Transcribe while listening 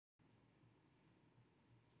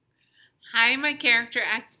Hi, my character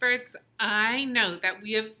experts. I know that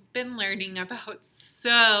we have been learning about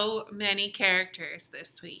so many characters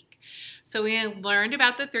this week. So we learned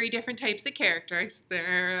about the three different types of characters. There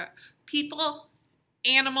are people,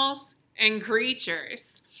 animals, and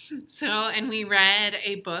creatures. And we read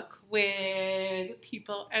a book with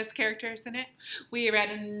people as characters in it. We read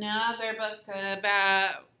another book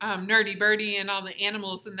about Nerdy Birdie and all the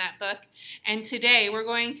animals in that book. And today we're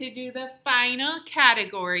going to do the final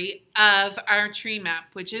category of our tree map,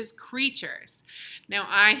 which is creatures. Now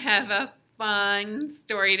I have a fun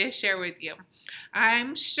story to share with you.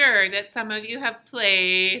 I'm sure that some of you have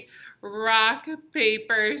played rock,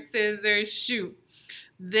 paper, scissors, shoot.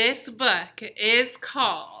 This book is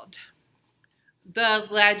called The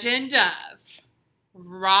Legend of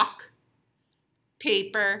Rock,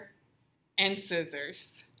 Paper, and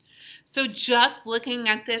Scissors. So just looking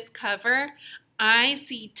at this cover, I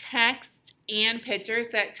see text and pictures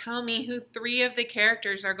that tell me who three of the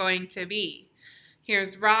characters are going to be.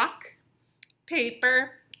 Here's rock,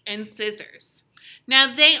 paper, and scissors.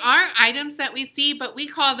 Now, they are items that we see, but we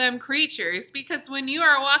call them creatures because when you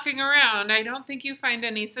are walking around, I don't think you find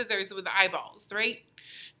any scissors with eyeballs, right?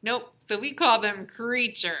 Nope. So we call them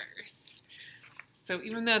creatures. So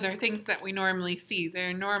even though they're things that we normally see,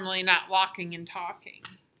 they're normally not walking and talking.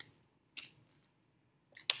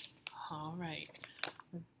 All right.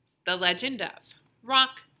 The Legend of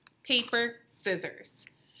Rock, Paper, Scissors.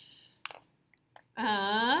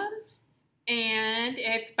 And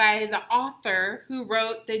it's by the author who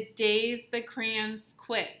wrote The Days the Crayons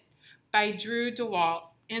Quit by Drew DeWalt,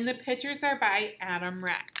 and the pictures are by Adam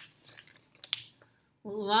Rex.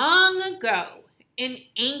 Long ago, in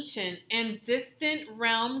ancient and distant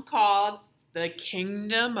realm called the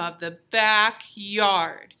Kingdom of the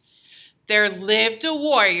Backyard, there lived a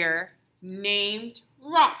warrior named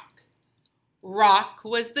Rock. Rock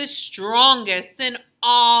was the strongest in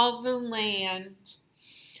all the land.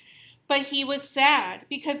 But he was sad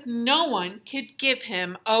because no one could give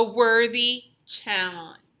him a worthy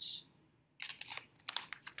challenge.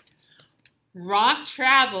 Rock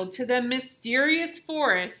traveled to the mysterious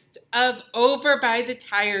forest of over by the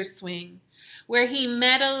tire swing, where he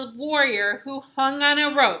met a warrior who hung on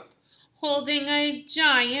a rope, holding a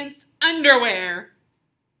giant's underwear.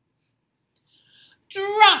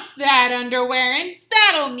 "Drop that underwear and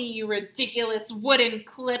battle me, you ridiculous wooden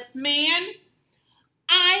clip man.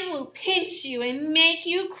 I will pinch you and make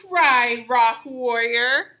you cry, Rock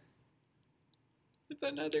Warrior." With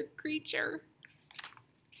another creature.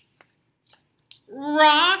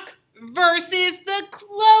 Rock versus the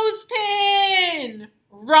clothespin.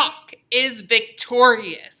 Rock is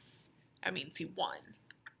victorious. That means he won.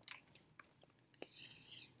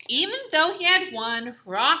 Even though he had won,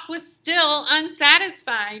 Rock was still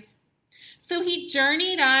unsatisfied. So he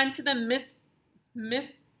journeyed on to the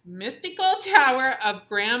mystical tower of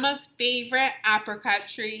Grandma's favorite apricot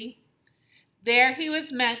tree. There he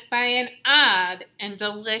was met by an odd and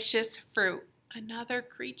delicious fruit. Another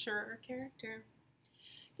creature or character.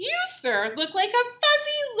 "You, sir, look like a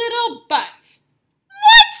fuzzy little butt."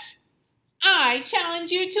 "What?" "I challenge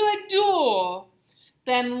you to a duel."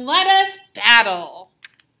 "Then let us battle."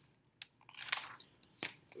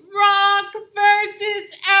 Rock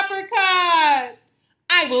versus apricot.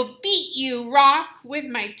 "I will beat you, Rock, with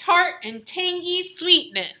my tart and tangy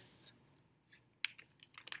sweetness."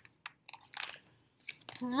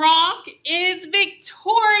 Rock is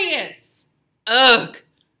victorious. Ugh,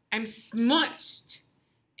 I'm smushed.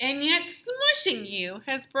 And yet smushing you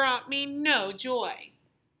has brought me no joy.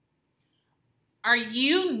 Are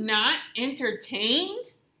you not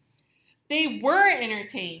entertained? They were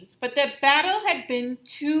entertained, but the battle had been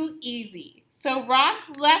too easy. So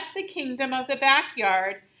Rock left the Kingdom of the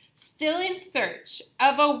Backyard, still in search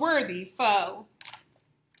of a worthy foe.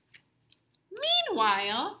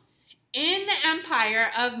 Meanwhile, in the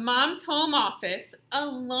empire of Mom's home office, a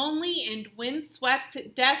lonely and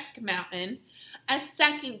windswept desk mountain, a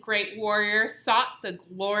second great warrior sought the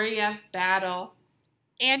glory of battle.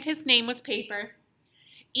 And his name was Paper.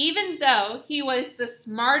 Even though he was the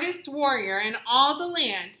smartest warrior in all the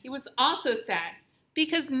land, he was also sad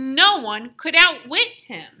because no one could outwit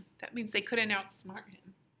him. That means they couldn't outsmart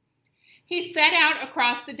him. He set out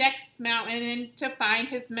across the desk mountain to find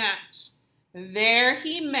his match. There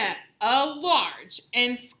he met a large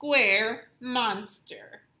and square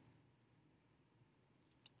monster.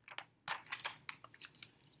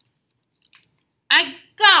 "I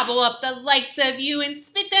gobble up the likes of you and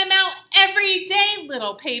spit them out every day,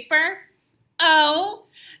 little Paper." "Oh,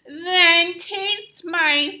 then taste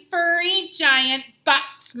my furry giant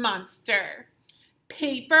box monster."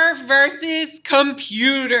 Paper versus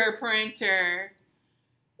computer printer.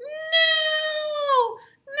 No,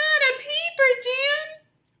 not a paper, Jan.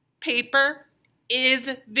 Paper is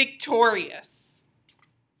victorious.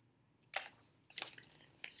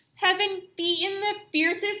 Having beaten the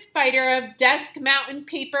fiercest fighter of Desk Mountain,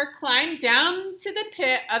 Paper climbed down to the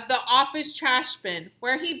pit of the office trash bin,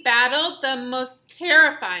 where he battled the most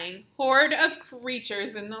terrifying horde of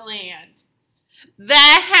creatures in the land. The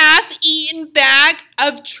half-eaten bag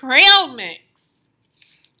of trail mix.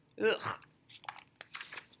 Ugh.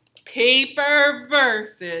 Paper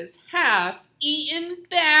versus half-eaten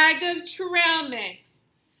bag of trail mix.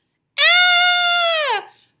 Ah!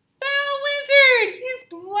 Foul wizard! He's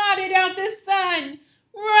blotted out the sun!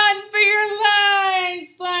 Run for your lives,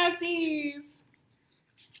 lassies!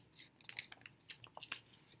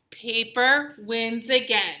 Paper wins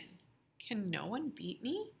again. Can no one beat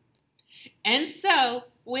me? And so,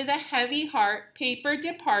 with a heavy heart, Paper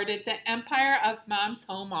departed the empire of Mom's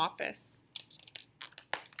home office.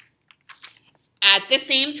 At the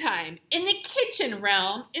same time, in the kitchen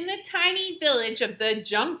realm, in the tiny village of the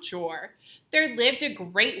Junk Drawer, there lived a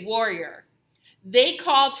great warrior. They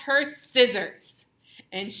called her Scissors,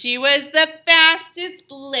 and she was the fastest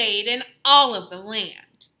blade in all of the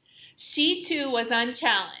land. She too was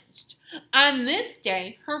unchallenged. On this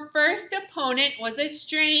day, her first opponent was a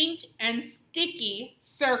strange and sticky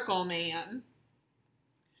circle man.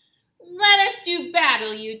 Let us do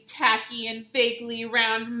battle, you tacky and vaguely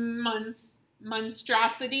round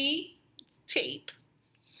monstrosity. It's tape.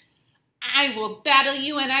 I will battle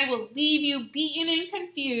you, and I will leave you beaten and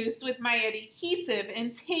confused with my adhesive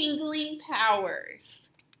and tangling powers.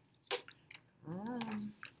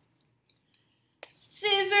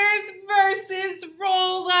 Scissors versus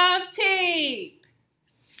roll of tape.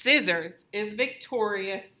 Scissors is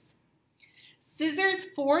victorious. Scissors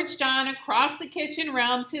forged on across the kitchen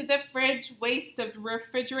realm to the fridge waist of the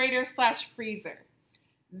refrigerator/freezer.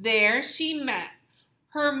 There she met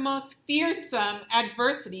her most fearsome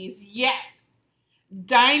adversities yet.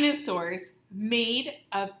 Dinosaurs made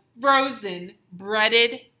of frozen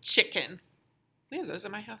breaded chicken. We have those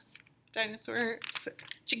in my house. Dinosaur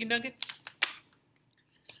chicken nuggets.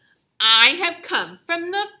 I have come from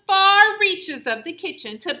the far reaches of the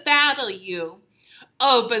kitchen to battle you.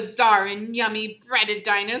 Oh, bizarre and yummy breaded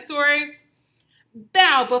dinosaurs.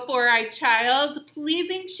 Bow before our child,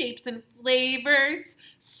 pleasing shapes and flavors,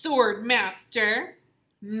 sword master.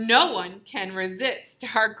 No one can resist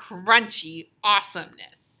our crunchy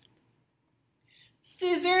awesomeness.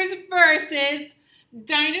 Scissors versus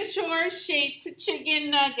dinosaur-shaped chicken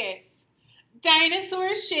nuggets.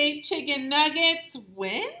 Dinosaur-shaped chicken nuggets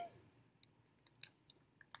win?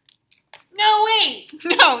 No, wait!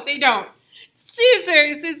 No, they don't.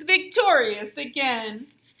 Scissors is victorious again.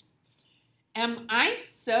 Am I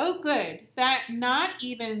so good that not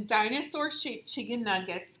even dinosaur-shaped chicken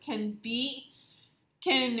nuggets can beat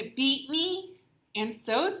me? And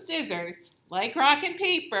so Scissors, like rock and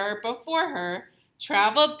paper before her,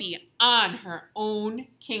 traveled beyond her own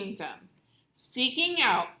kingdom, seeking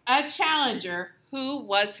out a challenger who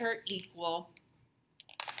was her equal.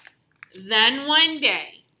 Then one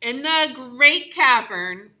day, in the great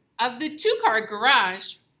cavern of the two-car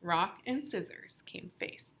garage, Rock and Scissors came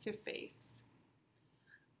face to face.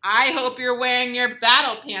 I hope you're wearing your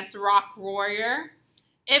battle pants, Rock Warrior.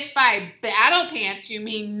 If by battle pants you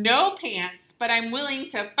mean no pants, but I'm willing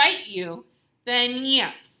to fight you, then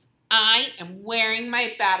yes, I am wearing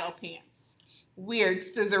my battle pants. Weird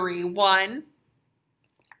Scissory one.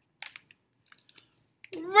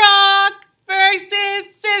 Rock versus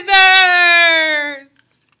Scissors!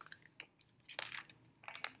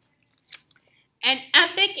 An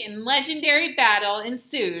epic and legendary battle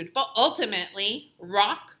ensued, but ultimately,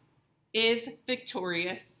 Rock is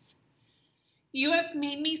victorious. You have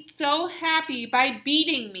made me so happy by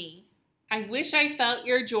beating me. I wish I felt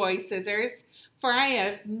your joy, Scissors, for I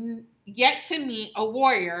have yet to meet a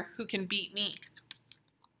warrior who can beat me.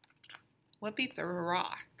 What beats a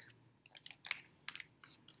rock?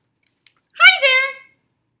 Hi there!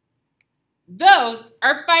 Those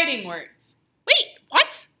are fighting words. Wait,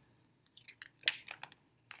 what?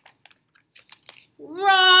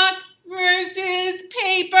 Rock versus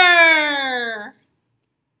paper!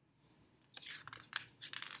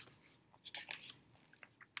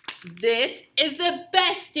 This is the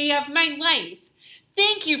best day of my life.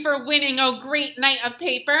 Thank you for winning, oh great knight of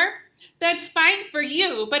paper. That's fine for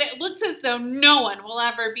you, but it looks as though no one will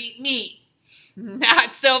ever beat me.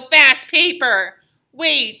 Not so fast, paper.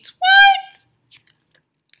 Wait, what?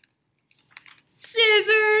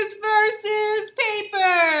 Scissors versus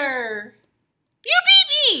paper. You beat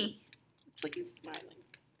me. Looks like he's smiling.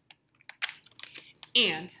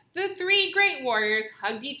 And the three great warriors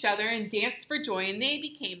hugged each other and danced for joy, and they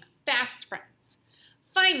became fast friends.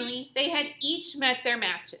 Finally, they had each met their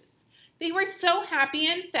matches. They were so happy,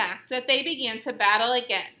 in fact, that they began to battle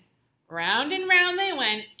again. Round and round they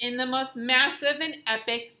went in the most massive and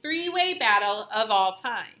epic three-way battle of all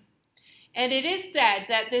time. And it is said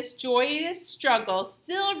that this joyous struggle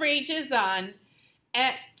still rages on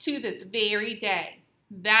to this very day.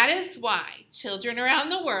 That is why children around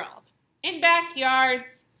the world, in backyards,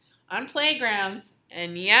 on playgrounds,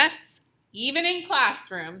 and yes, even in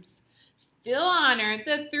classrooms, still honor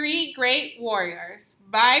the three great warriors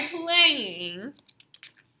by playing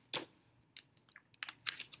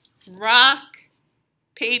rock,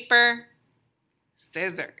 paper,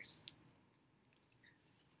 scissors.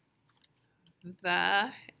 The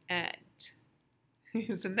end.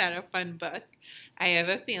 Isn't that a fun book? I have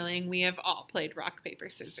a feeling we have all played rock, paper,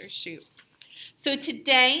 scissors, shoot. So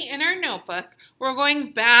today in our notebook, we're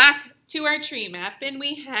going back to our tree map, and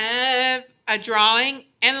we have a drawing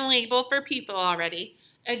and a label for people already,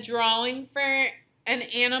 a drawing for an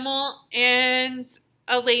animal, and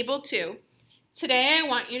a label too. Today I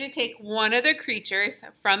want you to take one of the creatures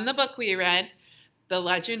from the book we read, The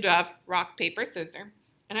Legend of Rock, Paper, Scissors,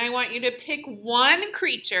 and I want you to pick one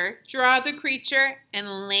creature, draw the creature,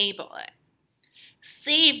 and label it.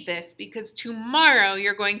 Save this because tomorrow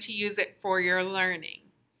you're going to use it for your learning.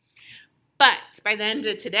 But by the end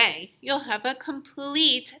of today, you'll have a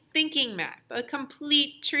complete thinking map, a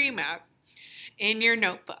complete tree map in your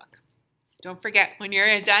notebook. Don't forget, when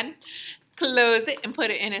you're done, close it and put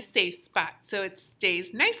it in a safe spot so it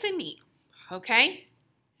stays nice and neat. Okay?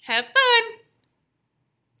 Have fun!